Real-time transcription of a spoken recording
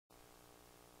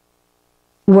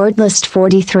Word list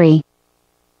 43.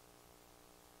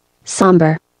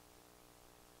 Somber.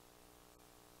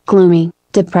 Gloomy,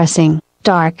 depressing,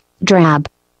 dark, drab.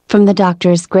 From the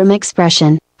doctor's grim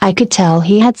expression, I could tell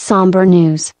he had somber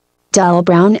news. Dull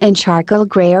brown and charcoal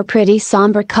gray are pretty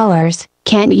somber colors,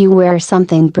 can't you wear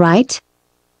something bright?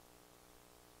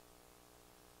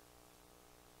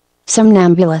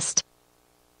 Somnambulist.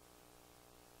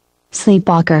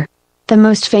 Sleepwalker. The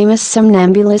most famous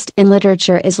somnambulist in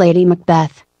literature is Lady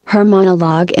Macbeth. Her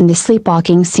monologue in the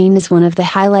sleepwalking scene is one of the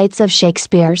highlights of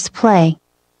Shakespeare's play.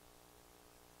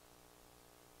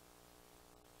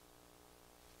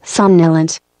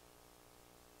 Somnolent.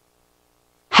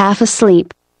 Half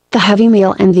asleep. The heavy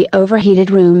meal and the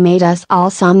overheated room made us all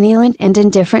somnolent and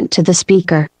indifferent to the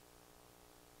speaker.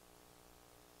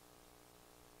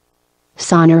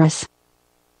 Sonorous.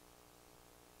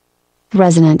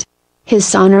 Resonant. His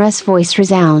sonorous voice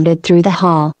resounded through the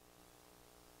hall.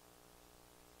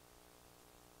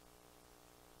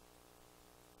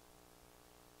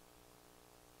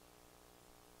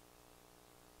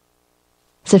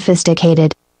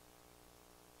 Sophisticated.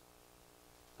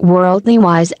 Worldly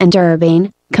wise and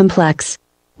urbane, complex.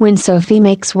 When Sophie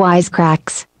makes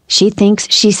wisecracks, she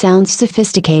thinks she sounds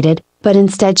sophisticated, but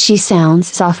instead she sounds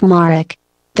sophomoric.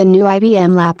 The new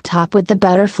IBM laptop with the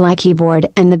butterfly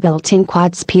keyboard and the built-in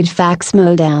quad-speed fax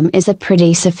modem is a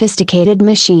pretty sophisticated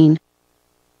machine.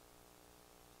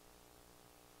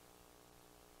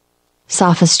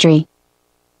 Sophistry.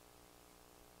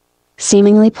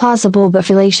 Seemingly plausible but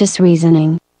fallacious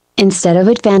reasoning. Instead of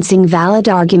advancing valid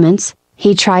arguments,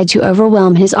 he tried to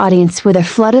overwhelm his audience with a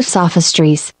flood of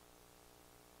sophistries.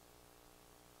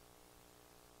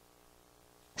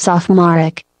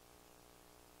 Sophomoric.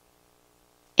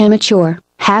 Immature,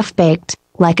 half-baked,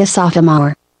 like a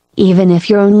sophomore. Even if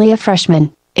you're only a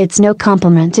freshman, it's no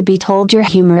compliment to be told your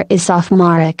humor is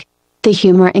sophomoric. The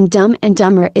humor in Dumb and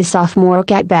Dumber is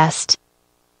sophomoric at best.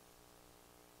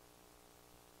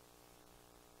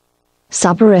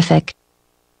 Soporific.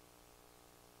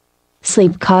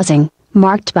 Sleep-causing,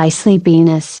 marked by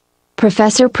sleepiness.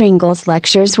 Professor Pringle's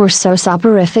lectures were so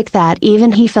soporific that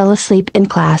even he fell asleep in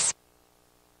class.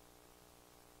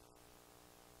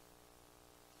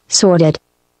 Sordid.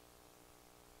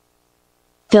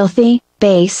 Filthy,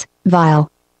 base, vile.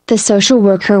 The social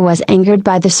worker was angered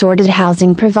by the sordid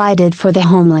housing provided for the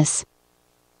homeless.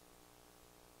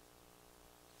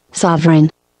 Sovereign.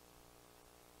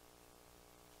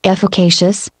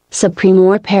 Efficacious, supreme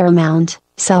or paramount,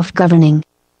 self-governing.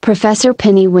 Professor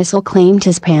Pennywhistle claimed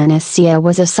his panacea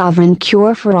was a sovereign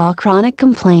cure for all chronic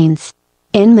complaints.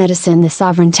 In medicine, the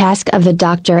sovereign task of the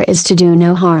doctor is to do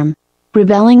no harm.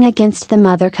 Rebelling against the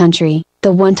mother country,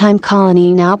 the one-time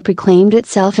colony now proclaimed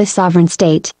itself a sovereign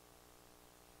state.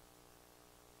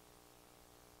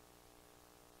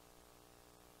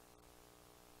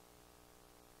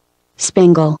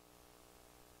 Spangle.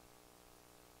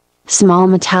 Small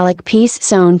metallic piece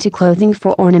sewn to clothing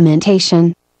for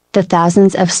ornamentation. The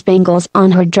thousands of spangles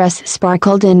on her dress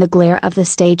sparkled in the glare of the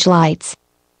stage lights.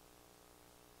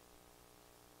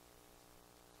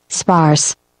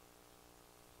 Sparse.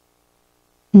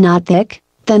 Not thick,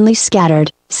 thinly scattered,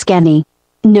 scanty.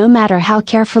 No matter how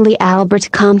carefully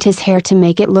Albert combed his hair to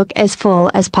make it look as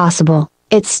full as possible,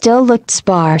 it still looked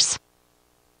sparse.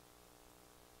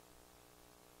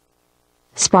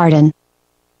 Spartan.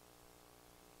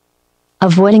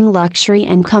 Avoiding luxury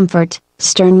and comfort,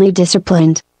 sternly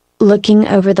disciplined. Looking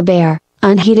over the bare,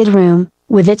 unheated room,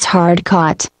 with its hard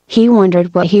cot, he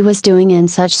wondered what he was doing in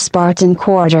such Spartan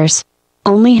quarters.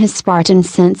 Only his Spartan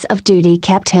sense of duty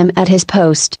kept him at his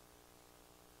post.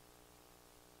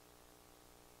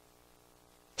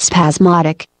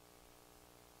 Spasmodic.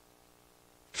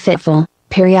 Fitful,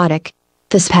 periodic.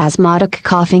 The spasmodic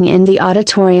coughing in the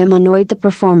auditorium annoyed the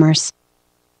performers.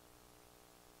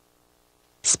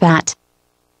 Spat.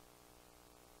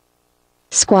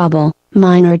 Squabble,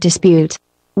 minor dispute.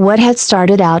 What had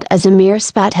started out as a mere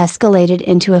spat escalated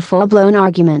into a full-blown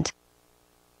argument.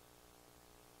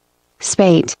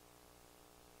 Spate.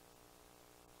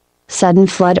 Sudden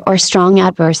flood or strong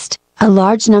outburst, a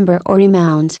large number or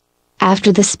amount.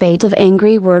 After the spate of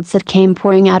angry words that came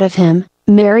pouring out of him,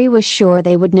 Mary was sure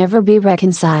they would never be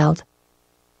reconciled.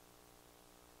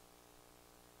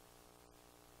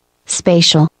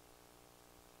 Spatial.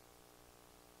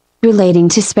 Relating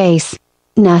to space.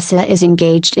 NASA is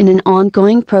engaged in an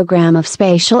ongoing program of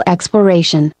spatial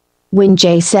exploration. When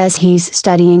Jay says he's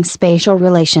studying spatial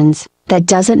relations, that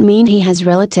doesn't mean he has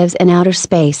relatives in outer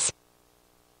space.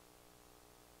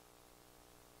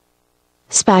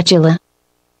 Spatula.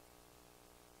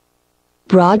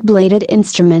 Broad-bladed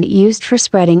instrument used for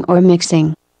spreading or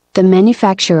mixing. The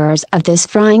manufacturers of this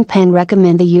frying pan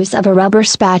recommend the use of a rubber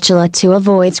spatula to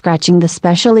avoid scratching the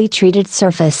specially treated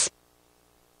surface.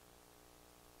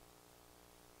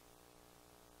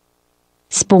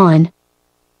 Spawn.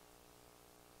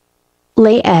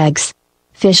 Lay eggs.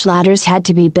 Fish ladders had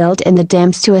to be built in the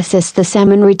dams to assist the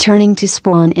salmon returning to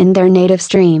spawn in their native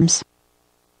streams.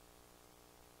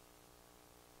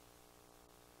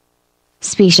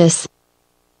 Specious.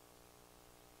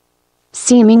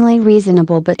 Seemingly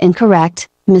reasonable but incorrect,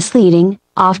 misleading,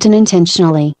 often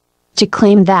intentionally. To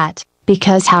claim that,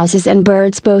 because houses and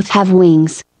birds both have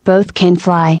wings, both can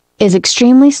fly, is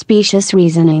extremely specious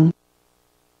reasoning.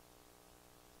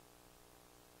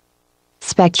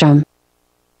 Spectrum.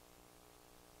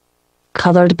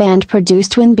 Colored band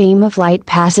produced when beam of light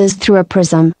passes through a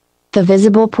prism. The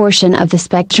visible portion of the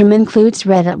spectrum includes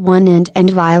red at one end and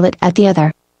violet at the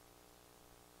other.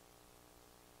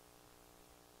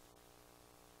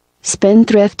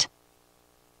 Spendthrift.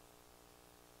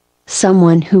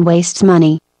 Someone who wastes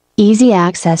money. Easy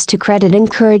access to credit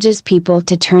encourages people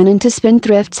to turn into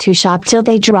spendthrifts who shop till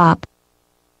they drop.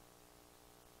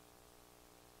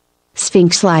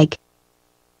 Sphinx-like.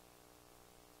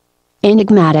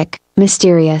 Enigmatic,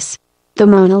 mysterious. The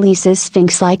Mona Lisa's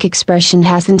sphinx-like expression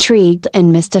has intrigued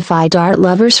and mystified art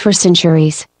lovers for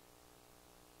centuries.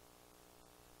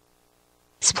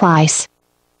 Splice.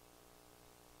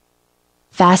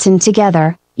 Fasten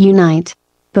together, unite.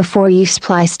 Before you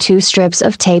splice two strips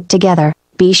of tape together,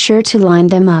 be sure to line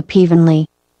them up evenly.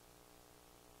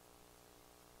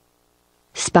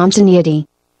 Spontaneity.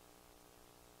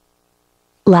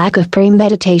 Lack of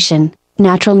premeditation,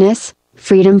 naturalness,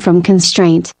 freedom from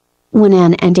constraint. When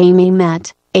Anne and Amy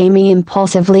met, Amy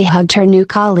impulsively hugged her new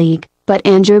colleague, but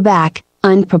Anne drew back,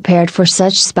 unprepared for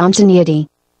such spontaneity.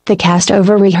 The cast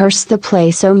over-rehearsed the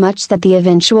play so much that the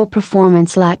eventual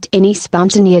performance lacked any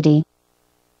spontaneity.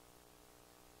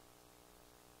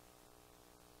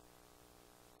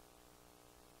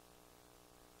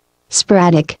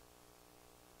 Sporadic.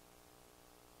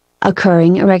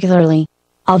 Occurring irregularly.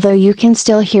 Although you can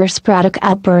still hear sporadic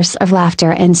outbursts of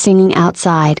laughter and singing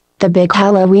outside, the big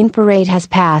Halloween parade has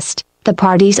passed, the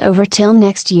party's over till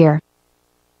next year.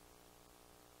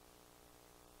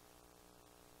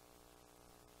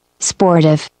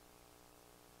 Sportive.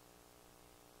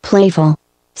 Playful.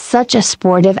 Such a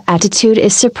sportive attitude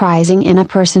is surprising in a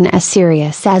person as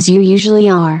serious as you usually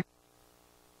are.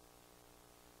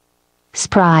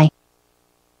 Spry.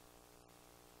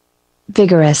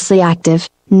 Vigorously active,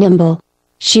 nimble.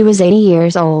 She was 80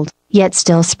 years old, yet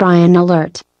still spry and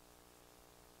alert.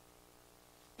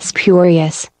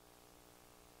 Spurious.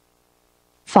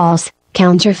 False,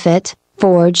 counterfeit,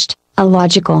 forged,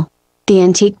 illogical. The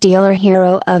antique dealer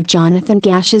hero of Jonathan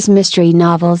Gash's mystery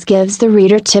novels gives the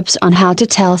reader tips on how to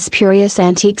tell spurious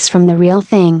antiques from the real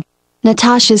thing.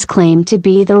 Natasha's claim to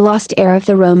be the lost heir of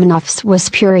the Romanovs was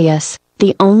spurious.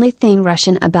 The only thing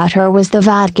Russian about her was the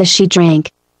vodka she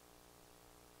drank.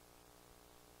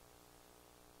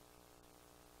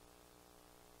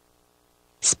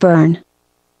 Spurn.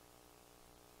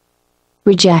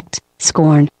 Reject,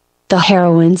 scorn. The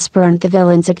heroine spurned the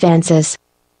villain's advances.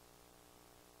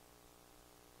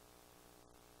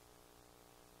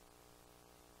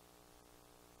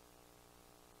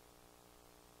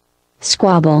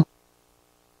 Squabble.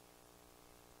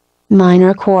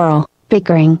 Minor quarrel,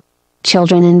 bickering.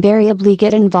 Children invariably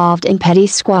get involved in petty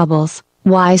squabbles.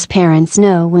 Wise parents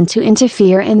know when to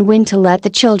interfere and when to let the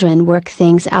children work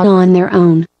things out on their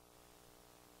own.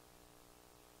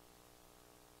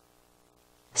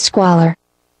 Squalor.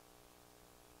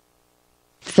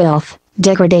 Filth,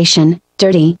 degradation,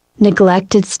 dirty,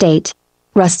 neglected state.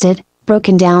 Rusted,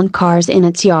 broken down cars in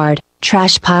its yard,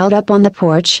 trash piled up on the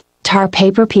porch, tar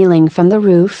paper peeling from the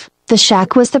roof. The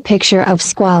shack was the picture of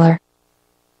squalor.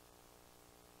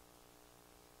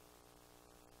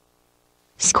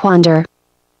 Squander.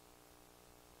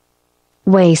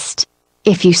 Waste.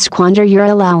 If you squander your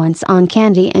allowance on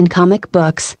candy and comic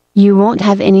books, you won't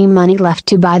have any money left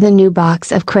to buy the new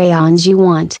box of crayons you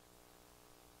want.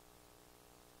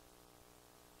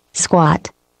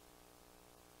 Squat.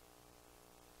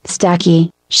 Stacky,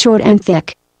 short and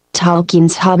thick.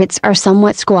 Tolkien's hobbits are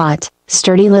somewhat squat,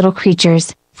 sturdy little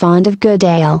creatures, fond of good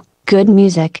ale, good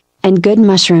music, and good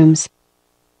mushrooms.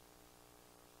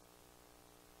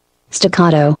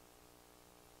 Staccato.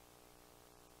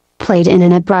 Played in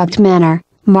an abrupt manner,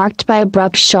 marked by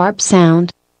abrupt sharp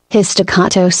sound. His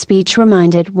staccato speech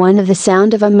reminded one of the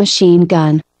sound of a machine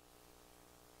gun.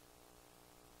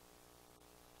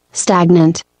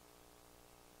 Stagnant.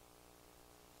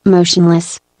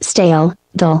 Motionless, stale,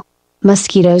 dull.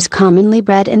 Mosquitoes commonly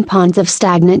bred in ponds of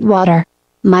stagnant water.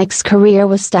 Mike's career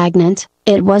was stagnant,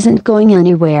 it wasn't going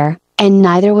anywhere, and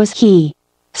neither was he.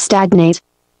 Stagnate.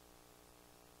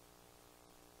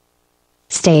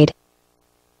 Stayed.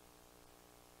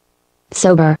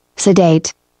 Sober,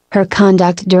 sedate. Her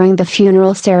conduct during the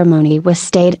funeral ceremony was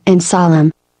staid and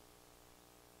solemn.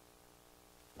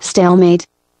 Stalemate.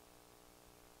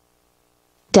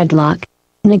 Deadlock.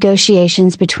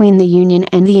 Negotiations between the union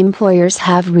and the employers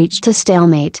have reached a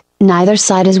stalemate, neither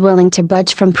side is willing to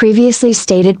budge from previously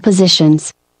stated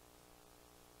positions.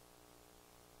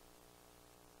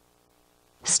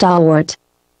 Stalwart.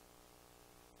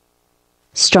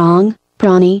 Strong,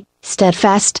 brawny,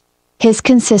 steadfast. His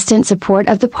consistent support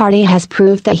of the party has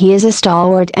proved that he is a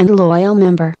stalwart and loyal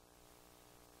member.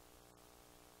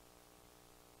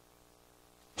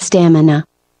 Stamina.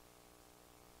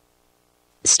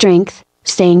 Strength,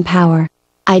 staying power.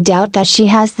 I doubt that she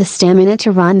has the stamina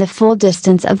to run the full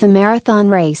distance of the marathon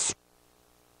race.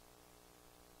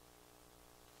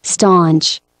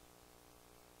 Staunch.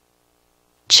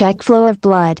 Check flow of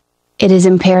blood. It is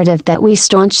imperative that we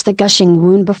staunch the gushing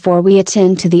wound before we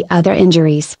attend to the other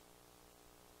injuries.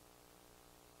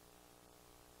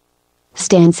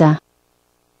 Stanza.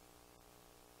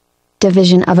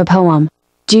 Division of a poem.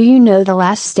 Do you know the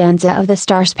last stanza of the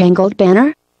Star-Spangled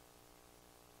Banner?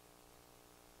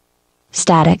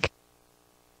 Static.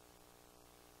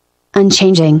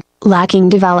 Unchanging, lacking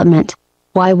development.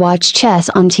 Why watch chess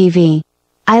on TV?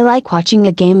 I like watching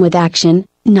a game with action,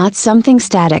 not something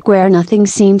static where nothing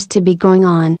seems to be going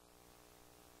on.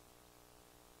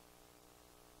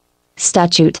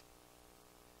 Statute.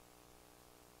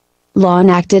 Law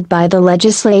enacted by the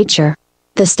legislature.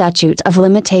 The statute of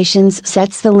limitations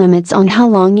sets the limits on how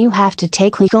long you have to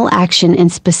take legal action in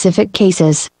specific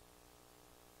cases.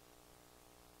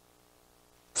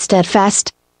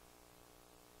 Steadfast.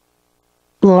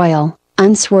 Loyal,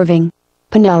 unswerving.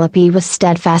 Penelope was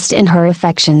steadfast in her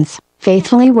affections,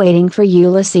 faithfully waiting for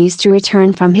Ulysses to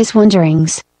return from his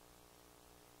wanderings.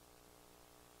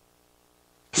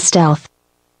 Stealth.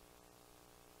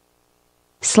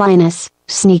 Slyness,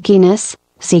 sneakiness,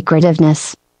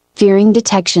 secretiveness. Fearing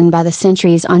detection by the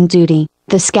sentries on duty,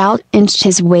 the scout inched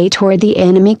his way toward the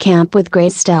enemy camp with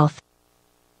great stealth.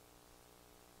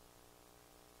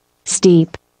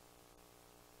 Steep.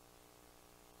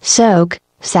 Soak,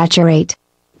 saturate.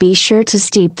 Be sure to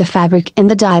steep the fabric in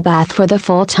the dye bath for the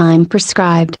full time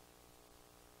prescribed.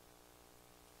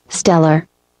 Stellar.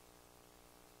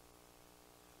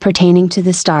 Pertaining to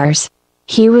the stars.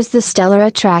 He was the stellar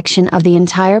attraction of the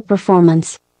entire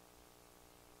performance.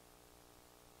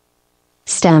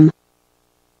 Stem.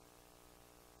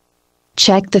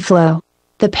 Check the flow.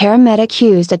 The paramedic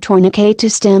used a tourniquet to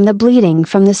stem the bleeding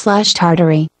from the slashed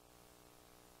artery.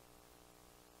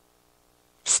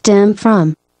 Stem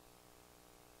from.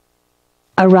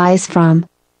 Arise from.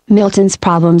 Milton's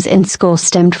problems in school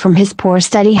stemmed from his poor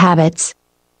study habits.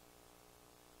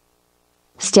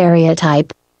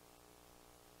 Stereotype.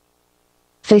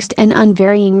 Fixed and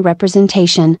unvarying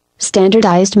representation,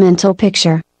 standardized mental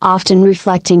picture, often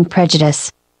reflecting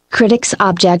prejudice. Critics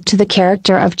object to the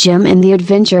character of Jim in The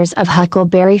Adventures of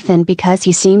Huckleberry Finn because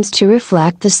he seems to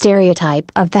reflect the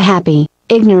stereotype of the happy,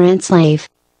 ignorant slave.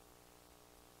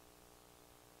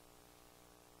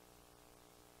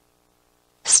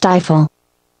 Stifle.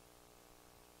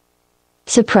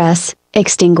 Suppress,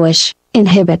 extinguish,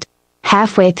 inhibit.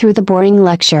 Halfway through the boring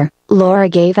lecture, Laura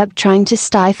gave up trying to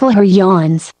stifle her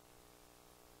yawns.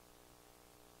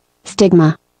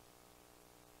 Stigma.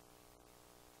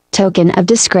 Token of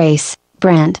disgrace,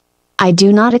 Brand. I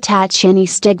do not attach any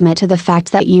stigma to the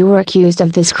fact that you were accused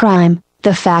of this crime,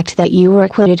 the fact that you were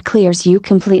acquitted clears you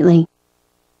completely.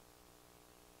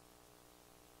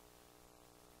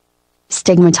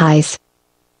 Stigmatize.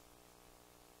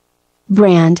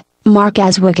 Brand, mark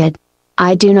as wicked.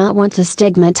 I do not want to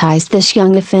stigmatize this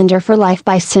young offender for life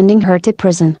by sending her to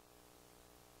prison.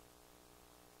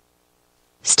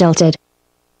 Stilted.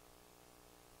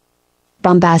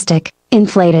 Bombastic,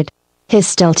 inflated. His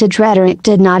stilted rhetoric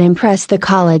did not impress the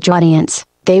college audience,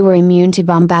 they were immune to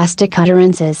bombastic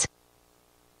utterances.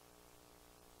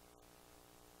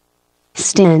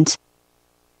 Stint.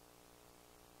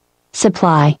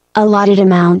 Supply, allotted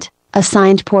amount,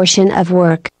 assigned portion of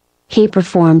work. He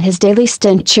performed his daily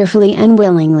stint cheerfully and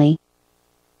willingly.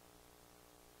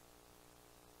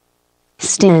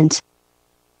 Stint.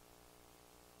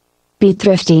 Be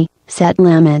thrifty, set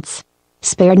limits.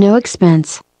 Spared no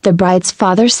expense, the bride's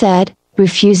father said,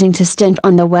 refusing to stint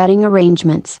on the wedding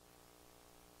arrangements.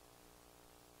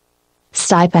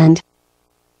 Stipend.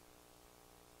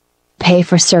 Pay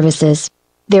for services.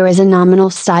 There is a nominal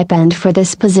stipend for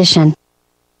this position.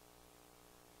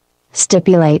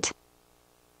 Stipulate.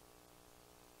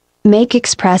 Make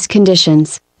express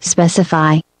conditions,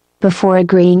 specify. Before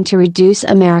agreeing to reduce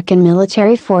American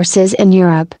military forces in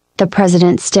Europe, the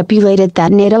President stipulated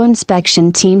that NATO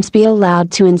inspection teams be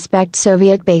allowed to inspect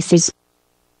Soviet bases.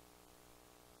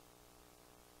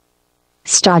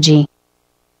 Stodgy.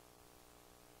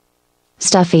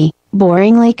 Stuffy,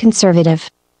 boringly conservative.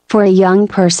 For a young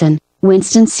person,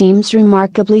 Winston seems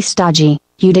remarkably stodgy.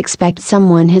 You'd expect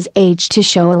someone his age to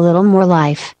show a little more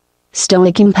life.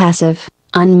 Stoic, impassive,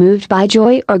 unmoved by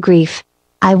joy or grief.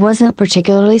 I wasn't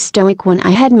particularly stoic when I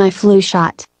had my flu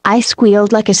shot. I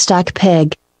squealed like a stuck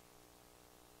pig.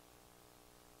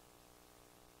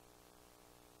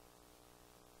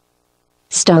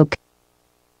 Stoke.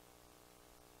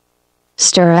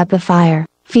 Stir up a fire,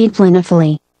 feed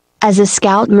plentifully. As a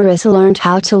scout, Marissa learned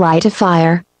how to light a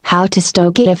fire, how to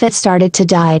stoke it if it started to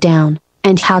die down,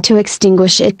 and how to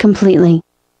extinguish it completely.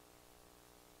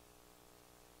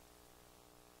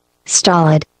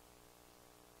 Stolid.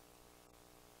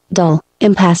 Dull,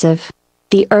 impassive.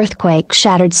 The earthquake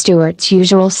shattered Stuart's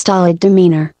usual stolid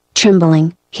demeanor.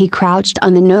 Trembling, he crouched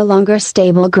on the no longer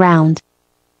stable ground.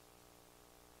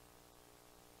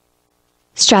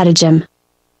 Stratagem.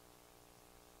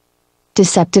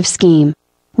 Deceptive scheme.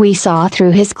 We saw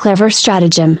through his clever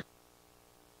stratagem.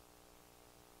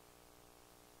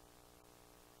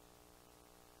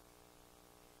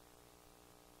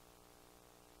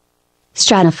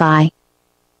 Stratify.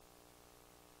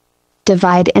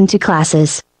 Divide into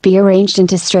classes, be arranged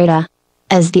into strata.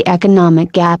 As the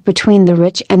economic gap between the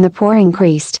rich and the poor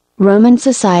increased, Roman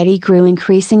society grew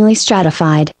increasingly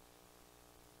stratified.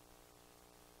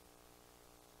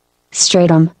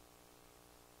 Stratum.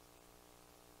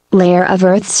 Layer of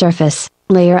Earth's surface,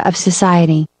 layer of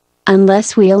society.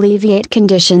 Unless we alleviate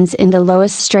conditions in the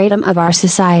lowest stratum of our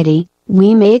society,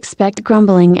 we may expect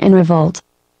grumbling and revolt.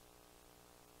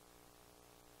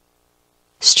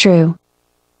 Strew.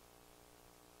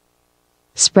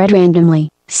 Spread randomly,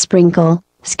 sprinkle,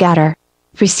 scatter.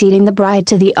 Preceding the bride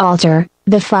to the altar,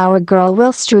 the flower girl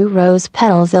will strew rose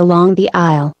petals along the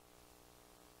aisle.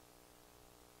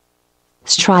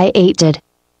 Striated.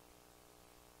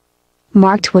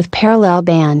 Marked with parallel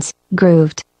bands,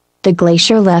 grooved. The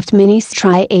glacier left many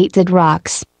striated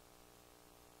rocks.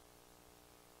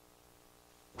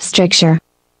 Stricture.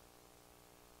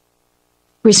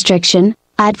 Restriction,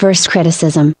 adverse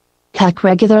criticism. Huck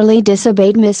regularly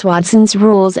disobeyed Miss Watson's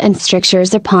rules and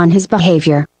strictures upon his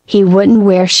behavior. He wouldn't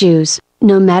wear shoes,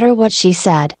 no matter what she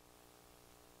said.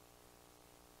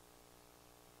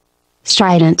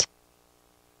 Strident.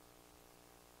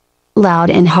 Loud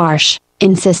and harsh,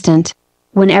 insistent.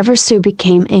 Whenever Sue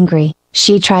became angry,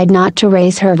 she tried not to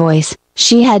raise her voice.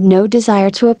 She had no desire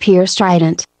to appear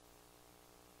strident.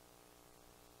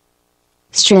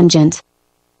 Stringent.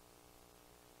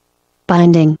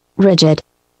 Binding, rigid.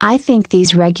 I think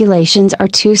these regulations are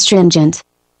too stringent.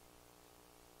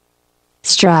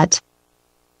 Strut.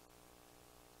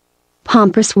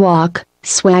 Pompous walk,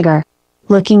 swagger.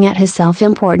 Looking at his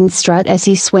self-important strut as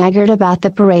he swaggered about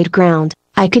the parade ground,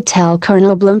 I could tell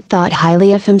Colonel Bloom thought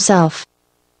highly of himself.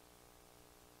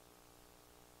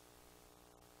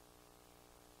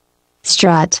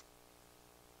 Strut.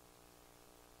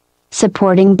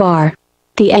 Supporting bar.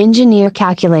 The engineer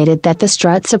calculated that the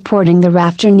strut supporting the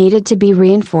rafter needed to be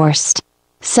reinforced.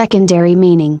 Secondary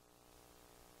meaning.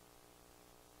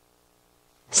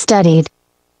 Studied.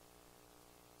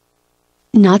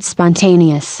 Not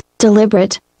spontaneous,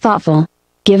 deliberate, thoughtful.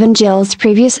 Given Jill's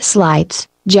previous slights,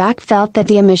 Jack felt that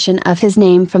the omission of his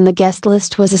name from the guest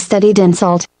list was a studied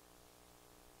insult.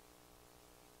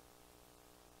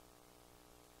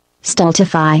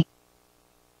 Stultify.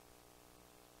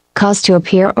 Cause to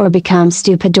appear or become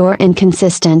stupid or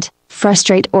inconsistent,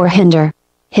 frustrate or hinder.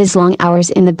 His long hours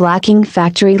in the blacking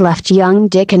factory left young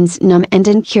Dickens numb and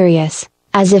incurious,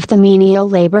 as if the menial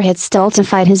labor had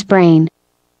stultified his brain.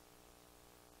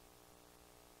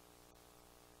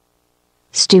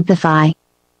 Stupefy.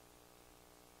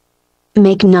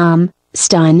 Make numb,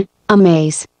 stun,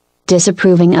 amaze.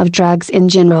 Disapproving of drugs in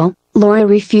general, Laura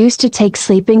refused to take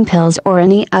sleeping pills or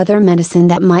any other medicine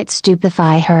that might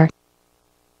stupefy her.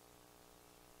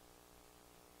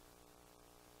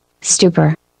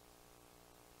 Stupor.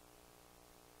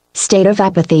 State of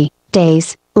apathy,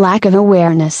 daze, lack of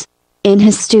awareness. In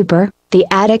his stupor, the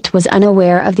addict was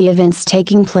unaware of the events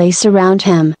taking place around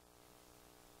him.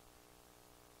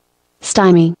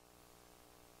 Stymie.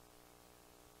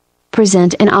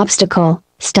 Present an obstacle,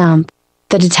 stump.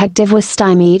 The detective was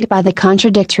stymied by the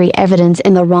contradictory evidence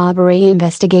in the robbery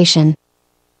investigation.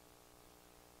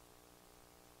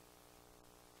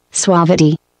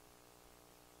 Suavity.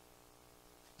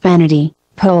 Vanity,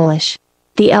 Polish.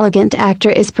 The elegant actor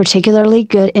is particularly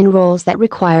good in roles that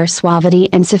require suavity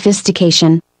and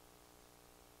sophistication.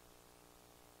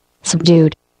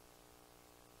 Subdued.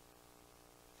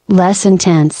 Less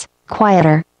intense,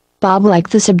 quieter. Bob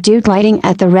liked the subdued lighting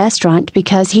at the restaurant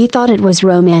because he thought it was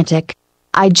romantic.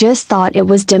 I just thought it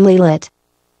was dimly lit.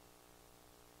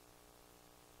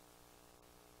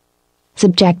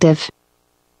 Subjective.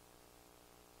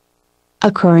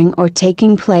 Occurring or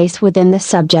taking place within the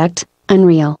subject,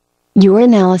 unreal. Your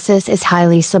analysis is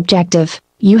highly subjective.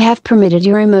 You have permitted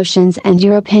your emotions and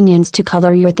your opinions to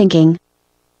color your thinking.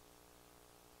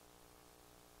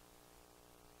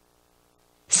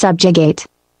 Subjugate.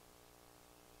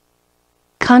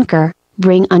 Conquer,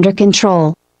 bring under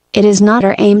control. It is not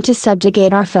our aim to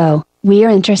subjugate our foe, we are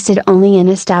interested only in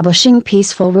establishing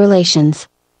peaceful relations.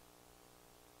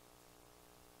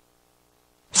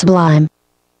 Sublime.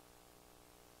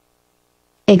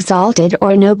 Exalted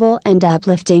or noble and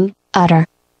uplifting, utter.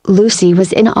 Lucy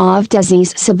was in awe of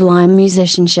Desi's sublime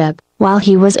musicianship, while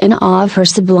he was in awe of her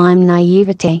sublime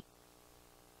naivete.